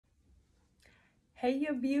Hey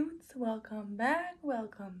you beauts, welcome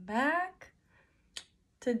back.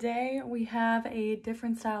 Today we have a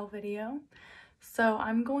different style video. So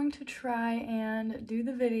I'm going to try and do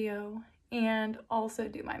the video and also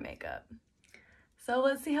do my makeup. So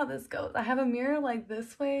let's see how this goes. I have a mirror like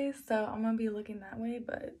this way, so I'm gonna be looking that way,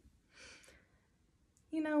 but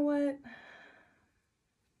you know what?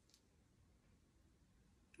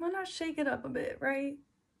 Why not shake it up a bit, right?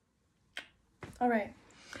 All right.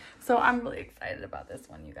 So I'm really excited about this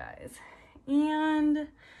one, you guys. And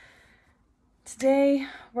today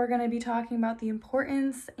we're going to be talking about the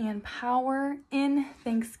importance and power in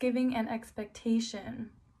thanksgiving and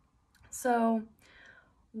expectation. So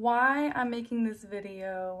why I'm making this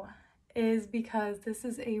video is because this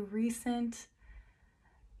is a recent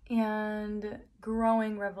and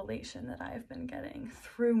growing revelation that I've been getting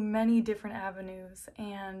through many different avenues.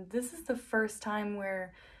 And this is the first time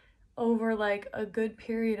where over like a good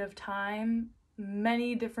period of time,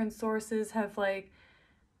 many different sources have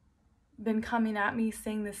been coming at me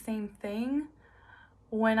saying the same thing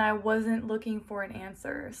when I wasn't looking for an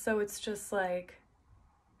answer. So it's just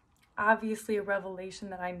obviously a revelation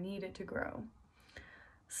that I needed to grow.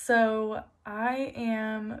 So I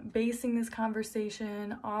am basing this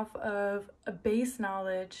conversation off of a base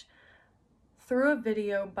knowledge through a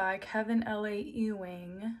video by Kevin L.A.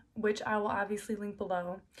 Ewing, which I will obviously link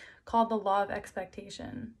below, called The Law of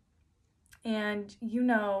Expectation. And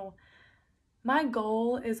my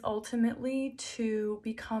goal is ultimately to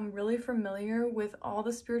become really familiar with all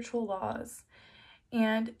the spiritual laws,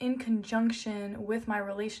 and in conjunction with my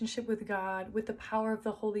relationship with God, with the power of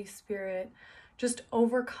the Holy Spirit, just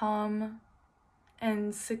overcome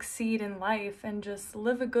and succeed in life and just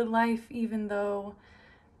live a good life even though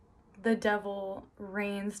the devil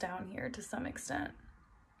reigns down here to some extent.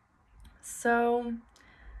 So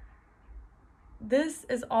this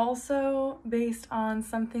is also based on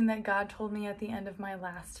something that God told me at the end of my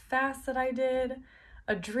last fast that I did,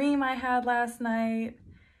 a dream I had last night,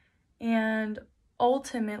 and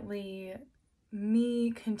ultimately me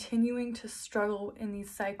continuing to struggle in these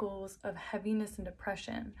cycles of heaviness and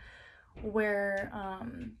depression where,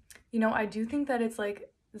 I do think that it's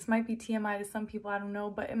this might be TMI to some people, I don't know,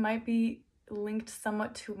 but it might be linked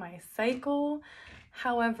somewhat to my cycle.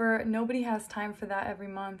 However, nobody has time for that every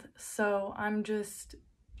month. So I'm just,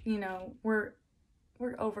 we're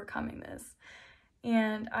overcoming this.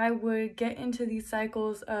 And I would get into these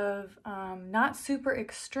cycles of not super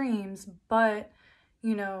extremes, but,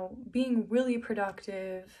 being really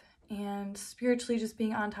productive and spiritually just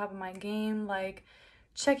being on top of my game,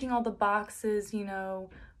 checking all the boxes,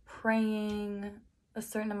 praying a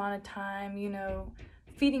certain amount of time,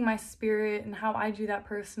 feeding my spirit. And how I do that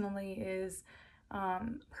personally is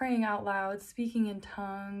praying out loud, speaking in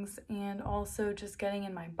tongues, and also just getting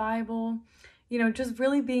in my Bible, just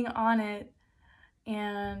really being on it.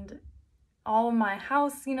 And all of my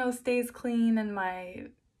house, stays clean, and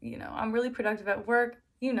I'm really productive at work,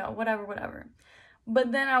 whatever.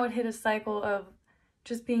 But then I would hit a cycle of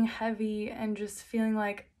just being heavy and just feeling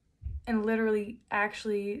and literally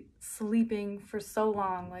actually sleeping for so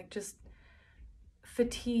long, just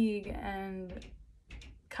fatigue and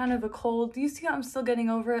kind of a cold. Do you see how I'm still getting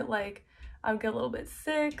over it? I would get a little bit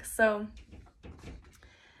sick. So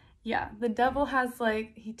yeah, the devil has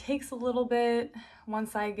he takes a little bit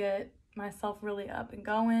once I get myself really up and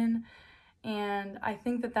going. And I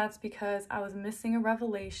think that that's because I was missing a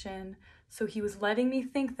revelation. So he was letting me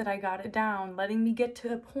think that I got it down, letting me get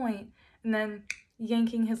to a point, and then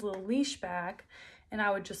yanking his little leash back, and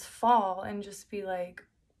I would just fall and just be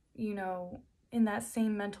in that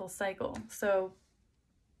same mental cycle. So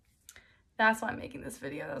that's why I'm making this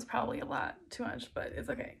video. That was probably a lot too much, but it's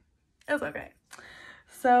okay. It's okay.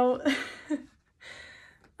 So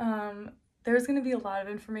there's going to be a lot of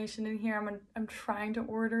information in here. I'm trying to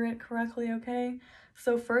order it correctly, okay?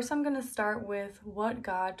 So first I'm going to start with what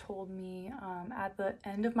God told me at the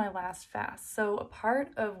end of my last fast. So a part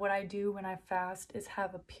of what I do when I fast is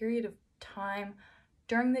have a period of time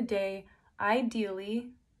during the day, ideally,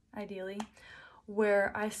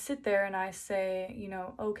 where I sit there and I say,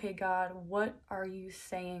 okay, God, what are you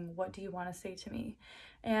saying? What do you want to say to me?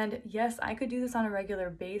 And yes, I could do this on a regular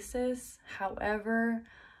basis. However,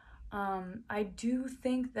 I do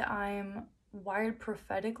think that I'm wired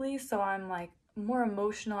prophetically, so I'm more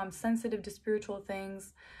emotional, I'm sensitive to spiritual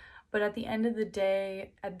things, but at the end of the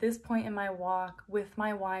day, at this point in my walk with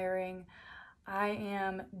my wiring, I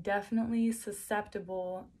am definitely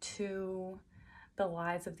susceptible to the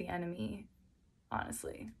lies of the enemy,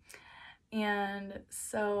 honestly. And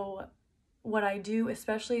so what I do,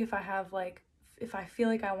 especially if I have if I feel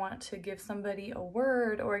like I want to give somebody a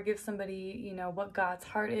word or give somebody, you know, what God's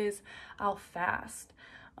heart is, I'll fast,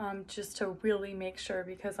 just to really make sure,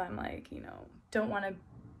 because I'm like, you know, don't want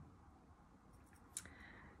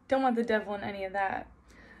the devil in any of that.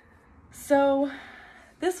 So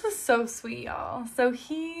this was so sweet, y'all. So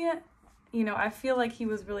he, you know, I feel like he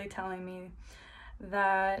was really telling me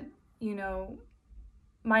that, you know,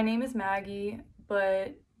 my name is Maggie,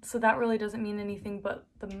 but so that really doesn't mean anything, but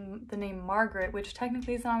the name Margaret, which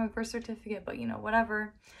technically is not on my birth certificate, but you know,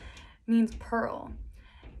 whatever, means pearl.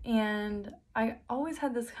 And I always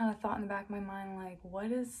had this kind of thought in the back of my mind, like,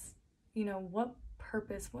 what is, you know, what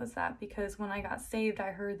purpose was that? Because when I got saved,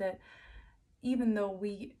 I heard that even though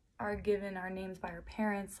we are given our names by our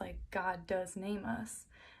parents, like, God does name us.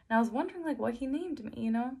 And I was wondering, like, what he named me,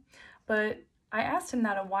 you know? But I asked him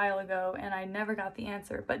that a while ago and I never got the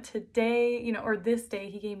answer. But today, you know, or this day,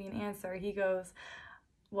 he gave me an answer. He goes,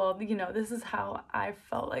 well, you know, this is how I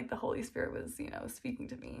felt like the Holy Spirit was, you know, speaking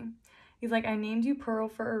to me. He's like, I named you Pearl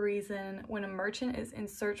for a reason. When a merchant is in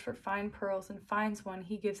search for fine pearls and finds one,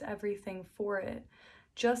 he gives everything for it.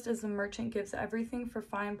 Just as the merchant gives everything for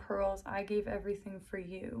fine pearls, I gave everything for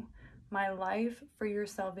you. My life for your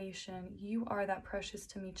salvation. You are that precious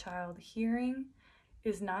to me, child. Hearing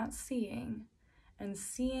is not seeing, and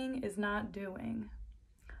seeing is not doing.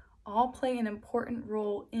 All play an important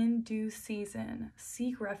role in due season.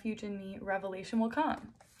 Seek refuge in me, revelation will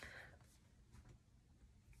come.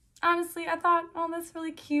 Honestly, I thought, oh, that's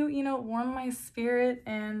really cute, you know, it warmed my spirit,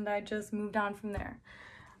 and I just moved on from there.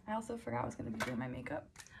 I also forgot I was going to be doing my makeup.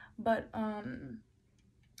 But,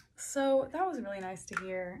 so that was really nice to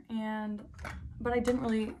hear, but I didn't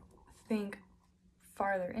really think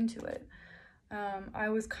farther into it. I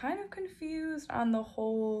was kind of confused on the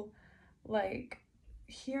whole, like,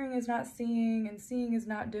 hearing is not seeing and seeing is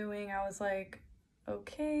not doing. I was like,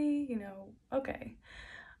 okay, you know, okay.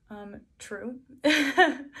 True.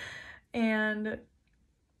 And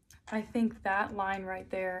I think that line right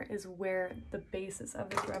there is where the basis of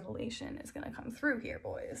this revelation is going to come through here,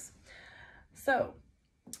 boys. So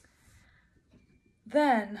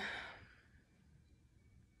then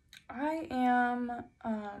I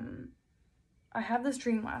had this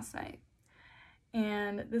dream last night,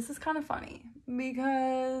 and this is kind of funny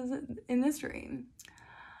because in this dream,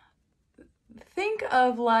 think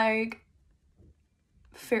of like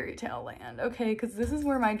fairy tale land, okay? Because this is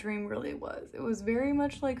where my dream really was. It was very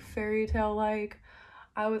much like fairy tale, like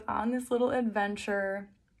I was on this little adventure,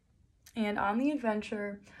 and on the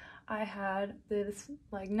adventure I had this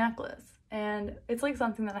like necklace, and it's like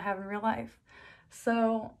something that I have in real life.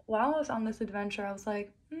 So while I was on this adventure, I was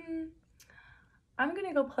like, I'm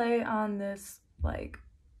gonna go play on this like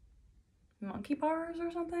monkey bars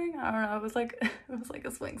or something. I don't know, it was like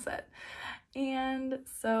a swing set. And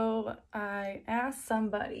so I asked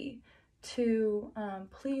somebody to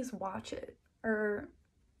please watch it, or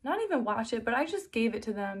not even watch it, but I just gave it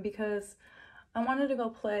to them because I wanted to go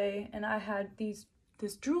play, and I had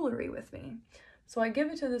this jewelry with me. So I give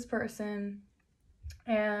it to this person,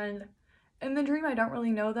 and in the dream I don't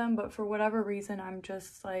really know them, but for whatever reason I'm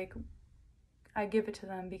just like, I give it to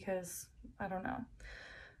them because I don't know.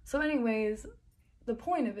 So anyways, the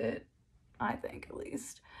point of it, I think at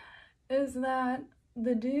least, is that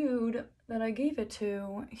the dude that I gave it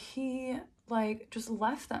to, he like just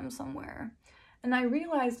left them somewhere. And I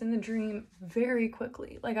realized in the dream very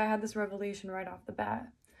quickly, like I had this revelation right off the bat,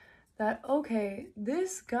 that okay,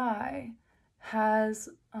 this guy is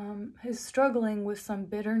struggling with some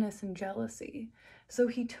bitterness and jealousy. So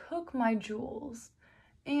he took my jewels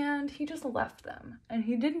and he just left them, and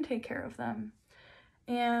he didn't take care of them.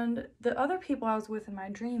 And the other people I was with in my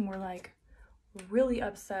dream were like really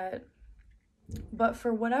upset, but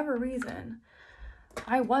for whatever reason,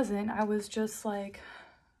 I wasn't. I was just like,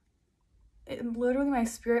 literally my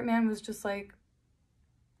spirit man was just like,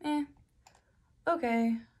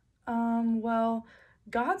 okay, well,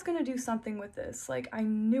 God's gonna do something with this. Like, I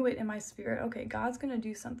knew it in my spirit. Okay, God's gonna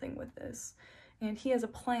do something with this, and he has a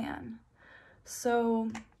plan.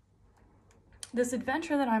 So this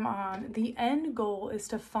adventure that I'm on, the end goal is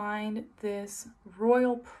to find this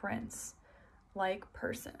royal prince like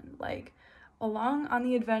person. Like, along on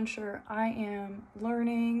the adventure, I am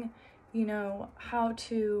learning, you know, how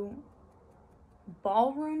to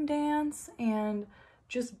ballroom dance and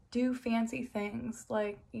just do fancy things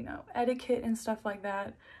like, you know, etiquette and stuff like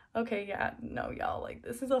that. Okay, yeah, no, y'all, like,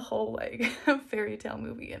 this is a whole like fairy tale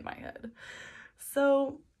movie in my head.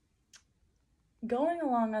 So going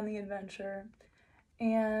along on the adventure,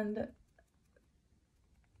 and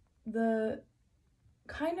the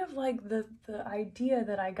kind of like the idea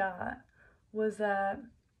that I got was that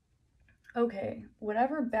okay,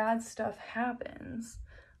 whatever bad stuff happens,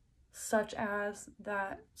 such as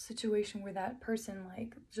that situation where that person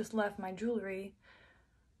like just left my jewelry,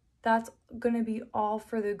 that's gonna be all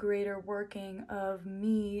for the greater working of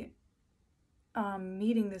me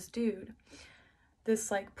meeting this dude, this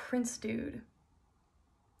like prince dude.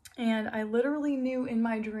 And I literally knew in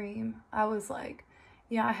my dream, I was like,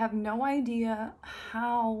 yeah, I have no idea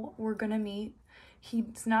how we're gonna meet.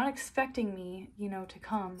 He's not expecting me, you know, to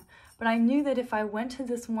come. But I knew that if I went to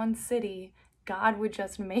this one city, God would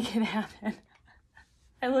just make it happen.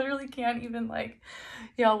 I literally can't even like,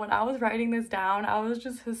 y'all, when I was writing this down, I was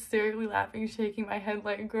just hysterically laughing, shaking my head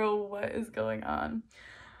like, girl, what is going on?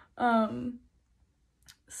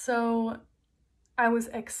 So I was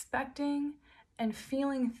expecting and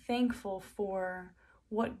feeling thankful for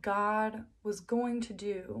what God was going to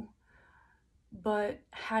do, but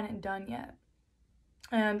hadn't done yet.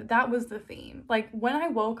 And that was the theme. Like when I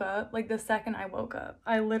woke up, like the second I woke up,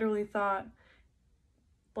 I literally thought,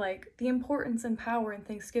 like the importance and power and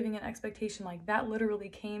thanksgiving and expectation, like that literally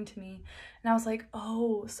came to me. And I was like,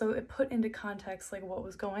 oh, so it put into context like what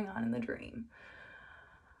was going on in the dream.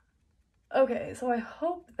 Okay, so I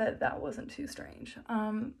hope that that wasn't too strange.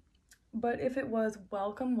 But if it was,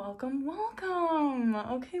 welcome, welcome, welcome.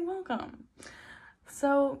 Okay, welcome.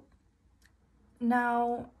 So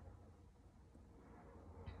now,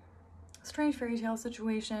 strange fairy tale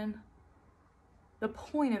situation. The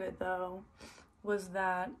point of it though was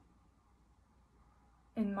that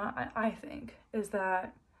I think is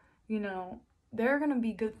that, you know, there are going to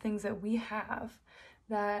be good things that we have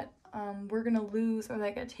that we're going to lose or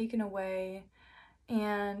that get taken away,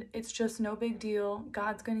 and it's just no big deal.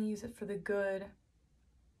 God's going to use it for the good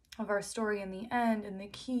of our story in the end, and the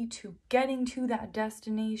key to getting to that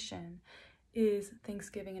destination is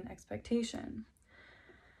thanksgiving and expectation.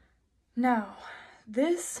 Now,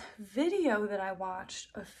 this video that I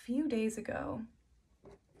watched a few days ago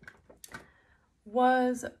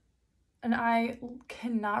was, and I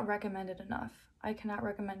cannot recommend it enough. I cannot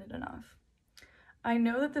recommend it enough. I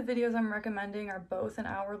know that the videos I'm recommending are both an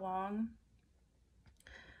hour long,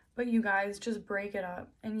 but you guys just break it up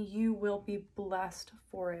and you will be blessed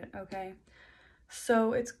for it, okay?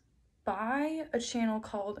 So it's by a channel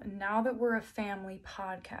called Now That We're a Family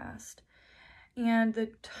Podcast. And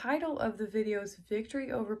the title of the video is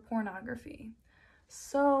Victory Over Pornography.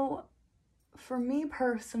 So for me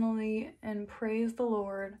personally, and praise the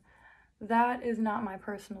Lord, that is not my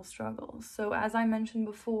personal struggle. So as I mentioned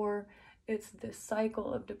before, it's this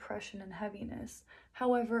cycle of depression and heaviness.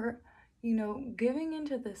 However, you know, giving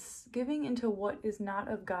into what is not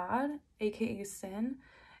of God, aka sin,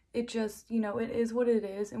 it just, you know, it is what it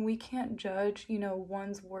is, and we can't judge, you know,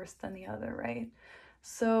 one's worse than the other, right?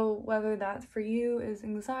 So whether that for you is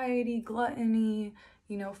anxiety, gluttony,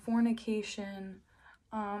 you know, fornication,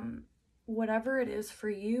 whatever it is for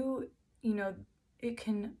you, you know, it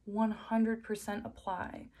can 100%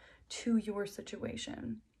 apply to your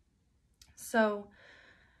situation. So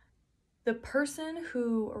the person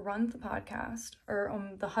who runs the podcast, or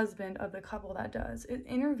the husband of the couple that does, is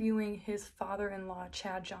interviewing his father-in-law,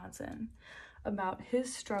 Chad Johnson, about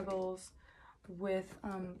his struggles with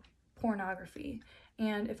pornography.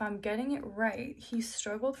 And if I'm getting it right, he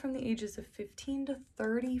struggled from the ages of 15 to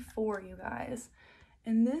 34, you guys.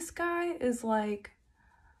 And this guy is like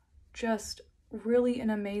just really an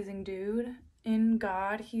amazing dude in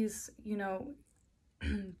God. He's, you know,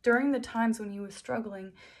 during the times when he was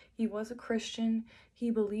struggling, he was a Christian. He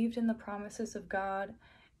believed in the promises of God.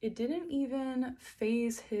 It didn't even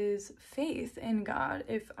phase his faith in God,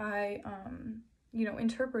 if I, you know,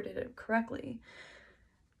 interpreted it correctly.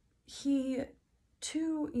 He,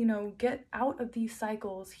 to, you know, get out of these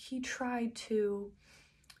cycles, he tried to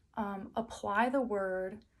apply the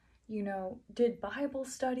word, you know, did Bible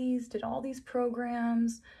studies, did all these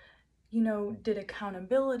programs, you know, did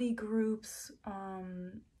accountability groups,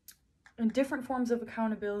 and different forms of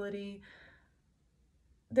accountability.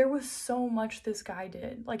 There was so much this guy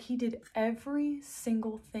did. Like, he did every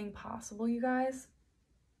single thing possible, you guys,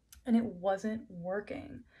 and it wasn't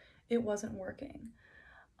working. It wasn't working.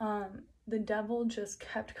 The devil just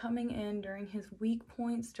kept coming in during his weak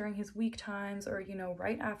points, during his weak times, or, you know,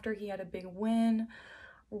 right after he had a big win,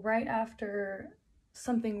 right after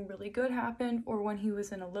something really good happened, or when he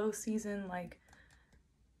was in a low season. Like,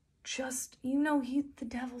 just, you know, the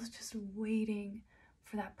devil's just waiting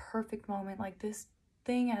for that perfect moment. Like, this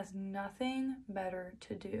thing has nothing better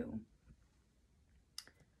to do.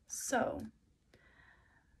 So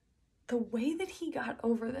the way that he got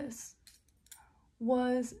over this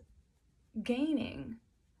was gaining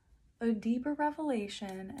a deeper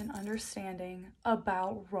revelation and understanding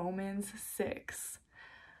about Romans 6.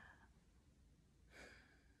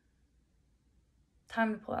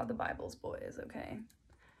 Time to pull out the Bibles, boys, okay?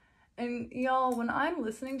 And y'all, when I'm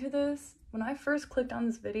listening to this, when I first clicked on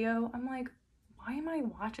this video, I'm like, why am I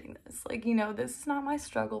watching this? Like, you know, this is not my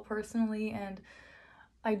struggle personally, and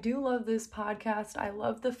I do love this podcast. I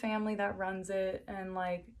love the family that runs it, and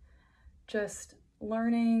like just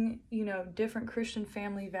learning, you know, different Christian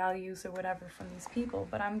family values or whatever from these people.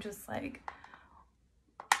 But I'm just like,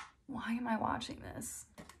 why am I watching this?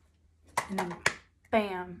 And then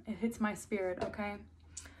bam, it hits my spirit, okay?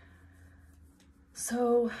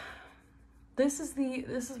 So this is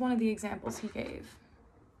one of the examples he gave.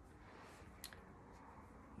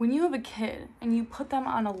 When you have a kid and you put them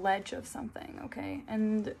on a ledge of something, okay?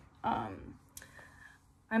 And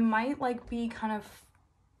I might like be kind of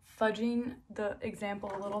fudging the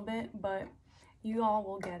example a little bit, but you all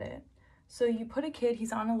will get it. So you put a kid,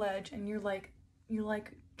 he's on a ledge, and you're like,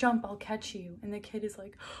 jump, I'll catch you. And the kid is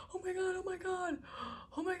like, oh my God, oh my God,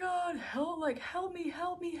 oh my God, help me,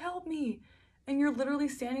 help me, help me. And you're literally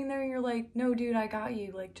standing there and you're like, no, dude, I got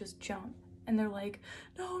you, like, just jump. And they're like,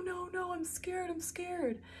 no, no, no, I'm scared, I'm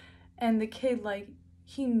scared. And the kid, like,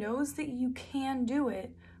 he knows that you can do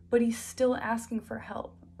it, but he's still asking for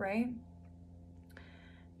help, right?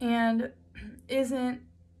 And isn't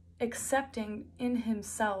accepting in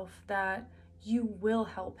himself that you will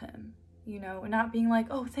help him, you know, and not being like,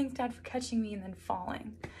 oh, thanks, Dad, for catching me, and then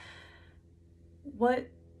falling. What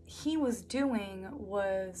he was doing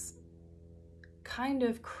was kind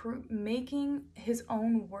of making his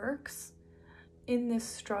own works in this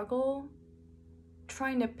struggle,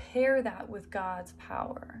 trying to pair that with God's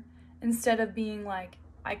power, instead of being like,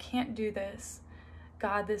 I can't do this.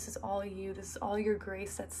 God, this is all you. This is all your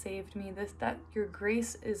grace that saved me. That your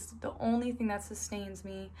grace is the only thing that sustains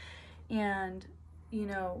me. And, you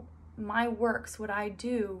know, my works, what I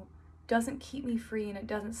do, doesn't keep me free and it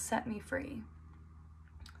doesn't set me free.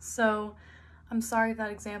 So I'm sorry if that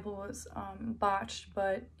example was botched,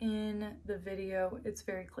 but in the video, it's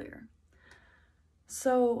very clear.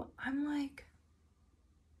 So I'm like,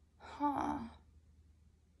 huh,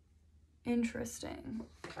 interesting.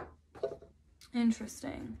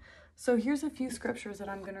 So here's a few scriptures that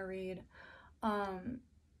I'm going to read.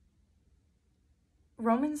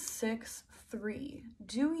 Romans 6:3.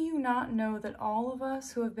 Do you not know that all of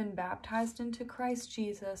us who have been baptized into Christ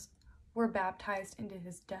Jesus were baptized into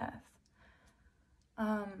his death?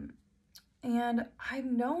 And I've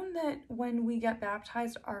known that when we get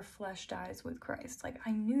baptized, our flesh dies with Christ. Like,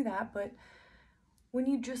 I knew that, but when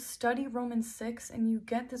you just study Romans 6 and you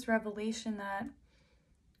get this revelation that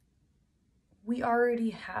we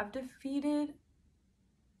already have defeated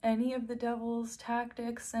any of the devil's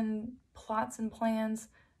tactics and plots and plans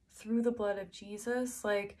through the blood of Jesus,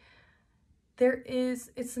 like,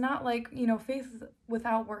 it's not like, you know, faith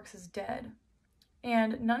without works is dead.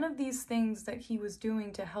 And none of these things that he was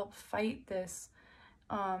doing to help fight this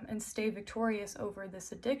and stay victorious over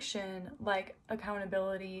this addiction, like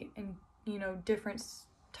accountability and, you know, different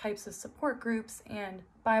types of support groups and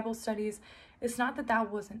Bible studies, it's not that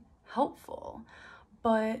that wasn't helpful,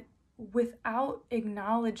 but without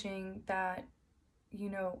acknowledging that, you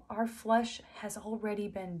know, our flesh has already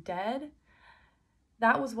been dead,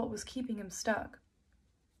 that was what was keeping him stuck.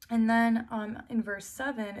 And then in verse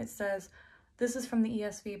 7, it says, this is from the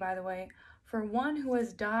ESV, by the way, for one who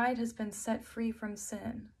has died has been set free from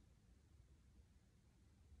sin.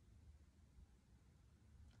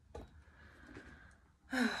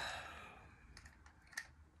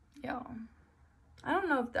 Yo, I don't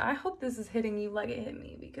know I hope this is hitting you like it hit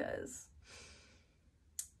me, because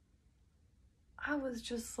I was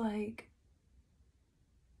just like,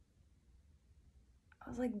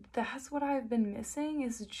 that's what I've been missing,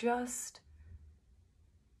 is just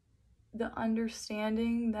the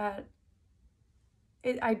understanding that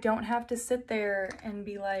I don't have to sit there and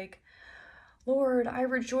be like, Lord, I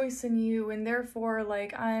rejoice in you, and therefore,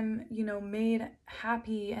 like, I'm, you know, made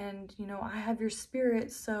happy, and, you know, I have your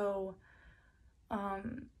spirit, so,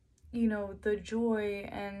 you know, the joy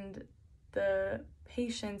and the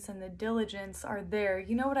patience and the diligence are there.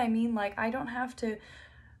 You know what I mean? Like, I don't have to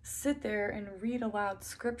sit there and read aloud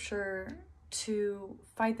scripture to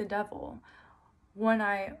fight the devil. When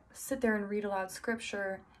I sit there and read aloud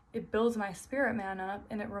scripture, it builds my spirit man up,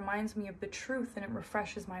 and it reminds me of the truth, and it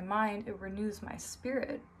refreshes my mind, it renews my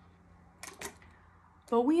spirit.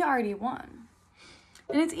 But we already won.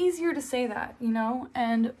 And it's easier to say that, you know?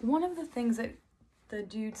 And one of the things that the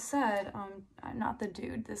dude said, not the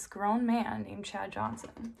dude, this grown man named Chad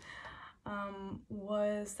Johnson,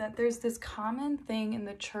 was that there's this common thing in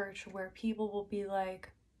the church where people will be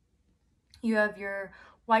like, you have your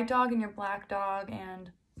white dog and your black dog,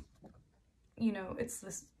 and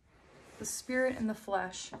it's the spirit and the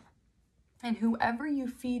flesh, and whoever you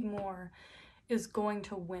feed more is going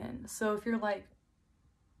to win. So if you're like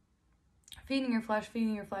feeding your flesh,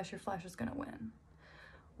 your flesh is going to win.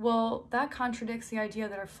 Well, that contradicts the idea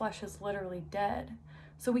that our flesh is literally dead.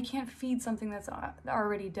 So we can't feed something that's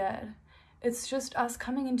already dead. It's just us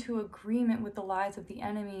coming into agreement with the lies of the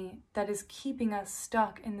enemy that is keeping us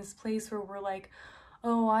stuck in this place where we're like,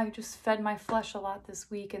 oh, I just fed my flesh a lot this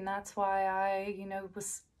week, and that's why I,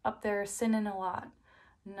 was up there sinning a lot.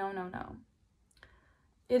 No.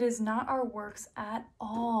 It is not our works at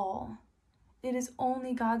all. It is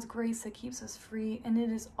only God's grace that keeps us free, and it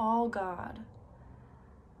is all God.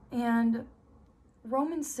 And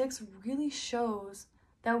Romans 6 really shows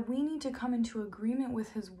that we need to come into agreement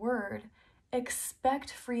with his word,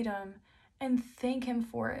 expect freedom, and thank him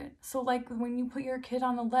for it. So like when you put your kid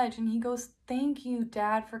on a ledge and he goes, thank you,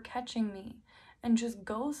 Dad, for catching me, and just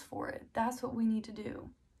goes for it. That's what we need to do.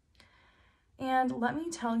 And let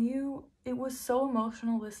me tell you, it was so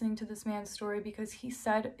emotional listening to this man's story, because he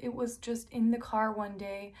said it was just in the car one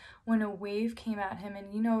day when a wave came at him.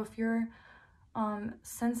 And if you're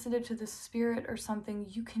sensitive to the spirit or something,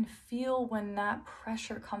 you can feel when that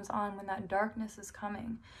pressure comes on, when that darkness is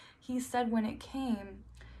coming. He said when it came,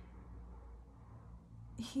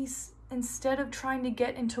 instead of trying to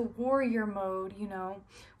get into warrior mode,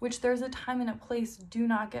 which there's a time and a place, do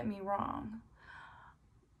not get me wrong,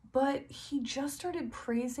 but he just started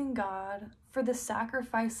praising God for the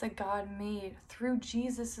sacrifice that God made through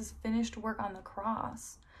Jesus's finished work on the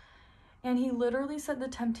cross. And he literally said the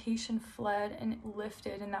temptation fled and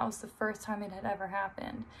lifted, and that was the first time it had ever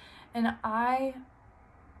happened. And my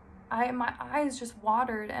eyes just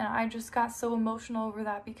watered, and I just got so emotional over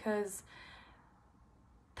that, because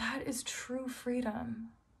that is true freedom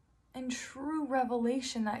and true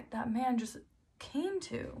revelation that man just came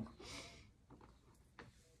to.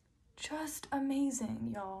 Just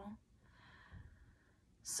amazing, y'all.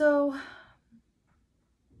 So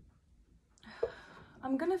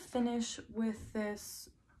I'm gonna finish with this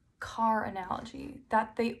car analogy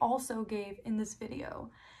that they also gave in this video.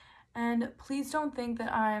 And please don't think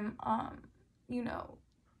that I'm,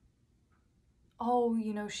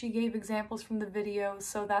 she gave examples from the video,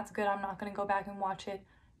 so that's good, I'm not gonna go back and watch it.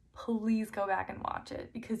 Please go back and watch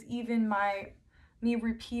it, because even me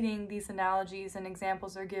repeating these analogies and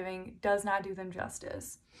examples they're giving does not do them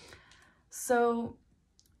justice. So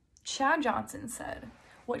Chad Johnson said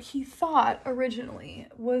what he thought originally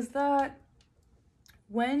was that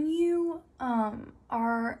when you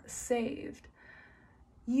are saved,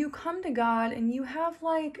 you come to God and you have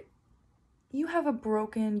a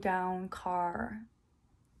broken down car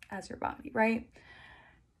as your body, right?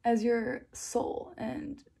 As your soul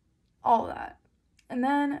and all that. And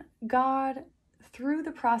then God, through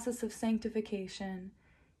the process of sanctification,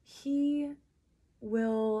 he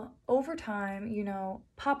will, over time,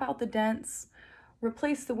 pop out the dents,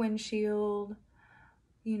 replace the windshield,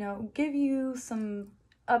 give you some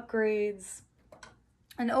upgrades.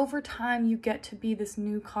 And over time, you get to be this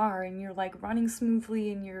new car, and you're like running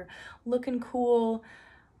smoothly and you're looking cool.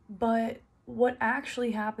 But what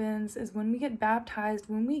actually happens is when we get baptized,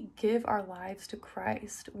 when we give our lives to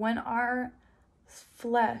Christ, when our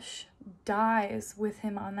flesh dies with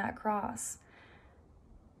him on that cross,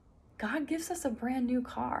 God gives us a brand new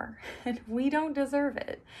car, and we don't deserve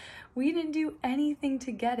it. We didn't do anything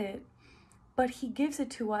to get it, but he gives it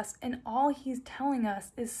to us, and all he's telling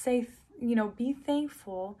us is be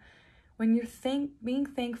thankful. When you're being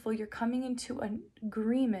thankful, you're coming into an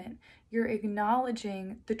agreement. You're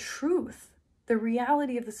acknowledging the truth, the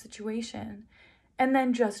reality of the situation, and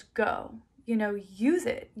then just go. Use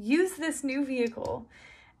it. Use this new vehicle.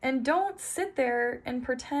 And don't sit there and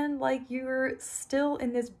pretend like you're still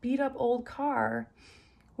in this beat up old car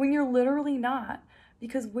when you're literally not.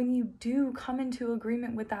 Because when you do come into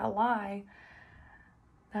agreement with that lie,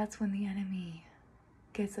 that's when the enemy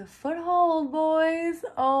gets a foothold, boys.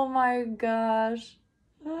 Oh my gosh.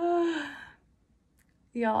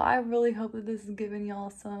 Y'all, I really hope that this is giving y'all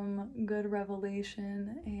some good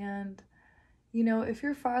revelation. And if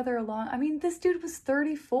you're farther along, this dude was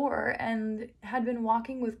 34 and had been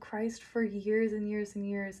walking with Christ for years and years and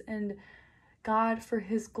years, and God, for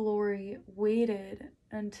his glory, waited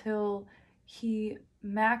until he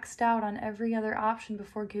maxed out on every other option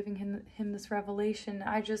before giving him this revelation.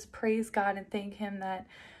 I just praise God and thank him that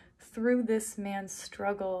through this man's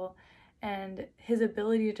struggle and his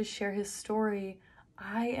ability to share his story,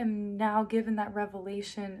 I am now given that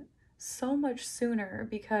revelation so much sooner,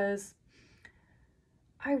 because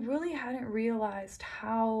I really hadn't realized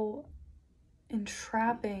how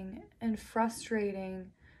entrapping and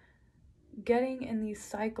frustrating getting in these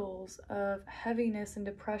cycles of heaviness and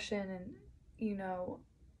depression and,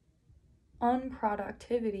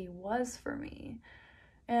 unproductivity was for me.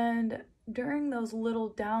 And during those little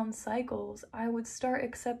down cycles, I would start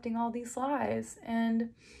accepting all these lies.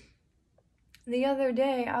 And the other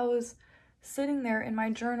day, I was sitting there in my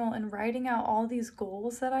journal and writing out all these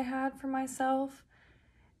goals that I had for myself,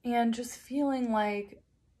 and just feeling like,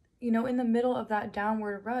 in the middle of that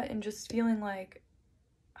downward rut, and just feeling like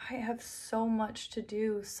I have so much to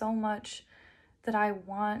do, so much that I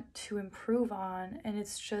want to improve on. And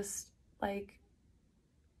it's just like,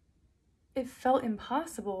 it felt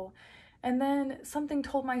impossible. And then something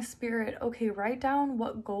told my spirit, okay, write down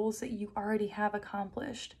what goals that you already have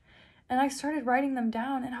accomplished. And I started writing them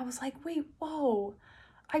down, and I was like, wait, whoa,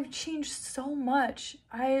 I've changed so much.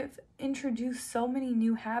 I've introduced so many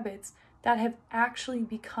new habits that have actually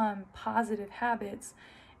become positive habits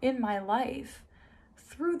in my life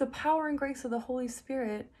through the power and grace of the Holy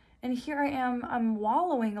Spirit. And here I am, I'm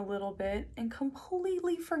wallowing a little bit and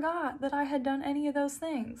completely forgot that I had done any of those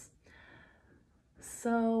things.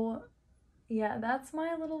 So yeah, that's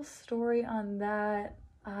my little story on that.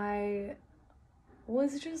 I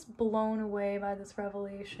was just blown away by this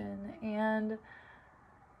revelation, and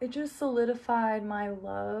it just solidified my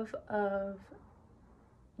love of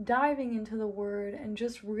diving into the Word and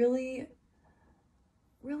just really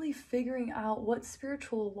figuring out what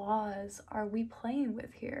spiritual laws are we playing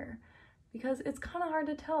with here, because it's kind of hard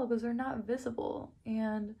to tell because they're not visible,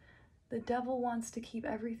 and the devil wants to keep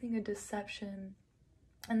everything a deception.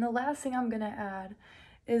 And the last thing I'm gonna add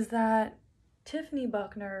is that Tiffany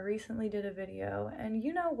Buckner recently did a video, and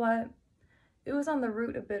you know what? It was on the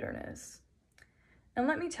root of bitterness. And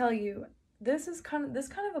let me tell you, this kind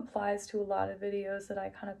of applies to a lot of videos that I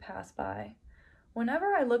kind of pass by.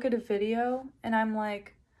 Whenever I look at a video and I'm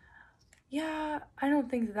like, yeah, I don't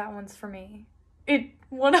think that one's for me, it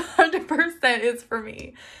 100% is for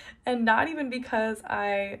me. And not even because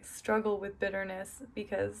I struggle with bitterness,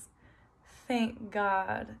 because thank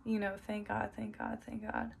God, thank God,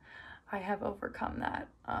 I have overcome that.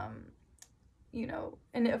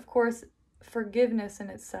 And of course, forgiveness in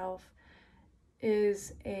itself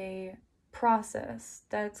is a process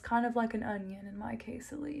that's kind of like an onion, in my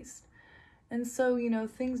case at least. And so,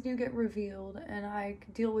 things do get revealed, and I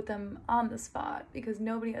deal with them on the spot because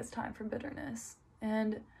nobody has time for bitterness.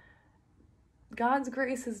 And God's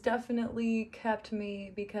grace has definitely kept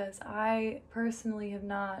me, because I personally have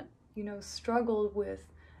not, struggled with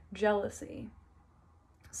jealousy.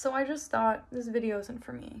 So I just thought, this video isn't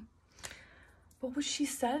for me. But what she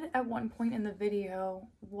said at one point in the video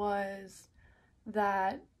was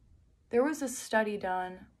that there was a study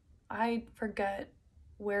done. I forget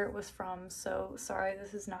where it was from, so sorry,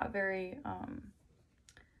 this is not very,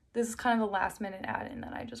 this is kind of a last minute add-in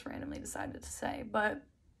that I just randomly decided to say, but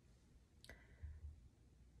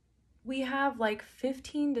we have like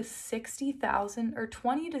 15 to 60,000 or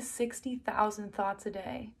 20 to 60,000 thoughts a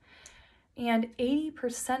day. And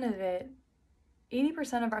 80%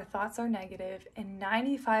 of our thoughts are negative, and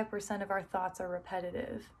 95% of our thoughts are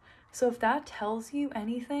repetitive. So if that tells you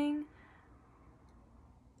anything,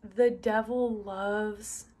 the devil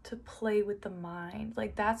loves to play with the mind.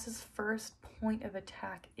 Like, that's his first point of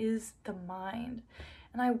attack, is the mind.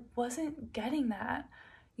 And I wasn't getting that.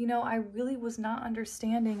 I really was not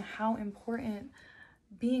understanding how important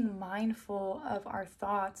being mindful of our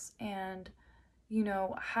thoughts, and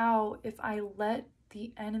how if I let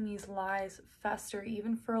the enemy's lies fester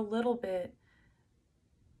even for a little bit,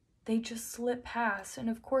 they just slip past. And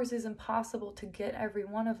of course, it's impossible to get every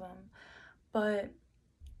one of them, but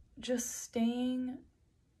just staying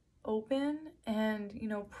open and,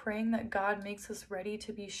 praying that God makes us ready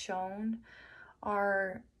to be shown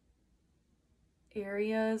our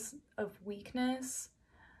areas of weakness.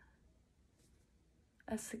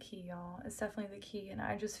 That's the key, y'all. It's definitely the key. And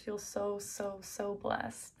I just feel so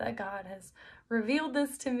blessed that God has revealed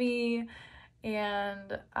this to me,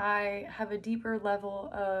 and I have a deeper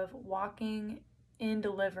level of walking in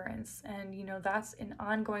deliverance. And that's an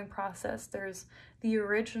ongoing process. There's the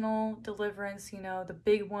original deliverance, the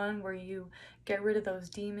big one where you get rid of those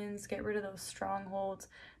demons, get rid of those strongholds.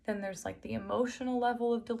 Then there's like the emotional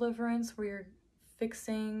level of deliverance where you're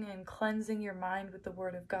fixing and cleansing your mind with the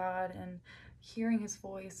Word of God and hearing His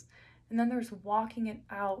voice. And then there's walking it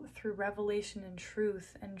out through revelation and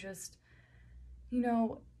truth. And just,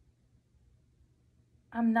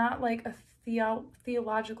 I'm not like a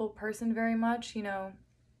theological person very much,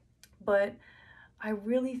 but I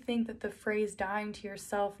really think that the phrase dying to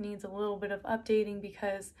yourself needs a little bit of updating,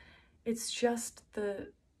 because it's just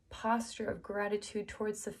the posture of gratitude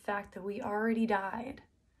towards the fact that we already died.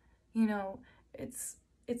 You know, it's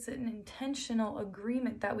an intentional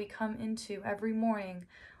agreement that we come into every morning.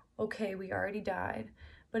 Okay, we already died.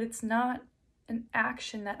 But it's not an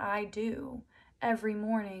action that I do every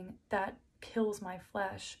morning that kills my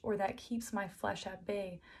flesh or that keeps my flesh at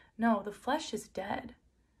bay. No, the flesh is dead.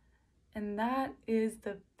 And that is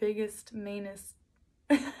the biggest, mainest...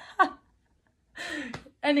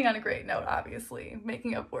 Ending on a great note, obviously.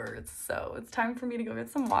 Making up words. So it's time for me to go get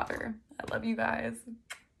some water. I love you guys.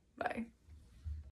 Bye.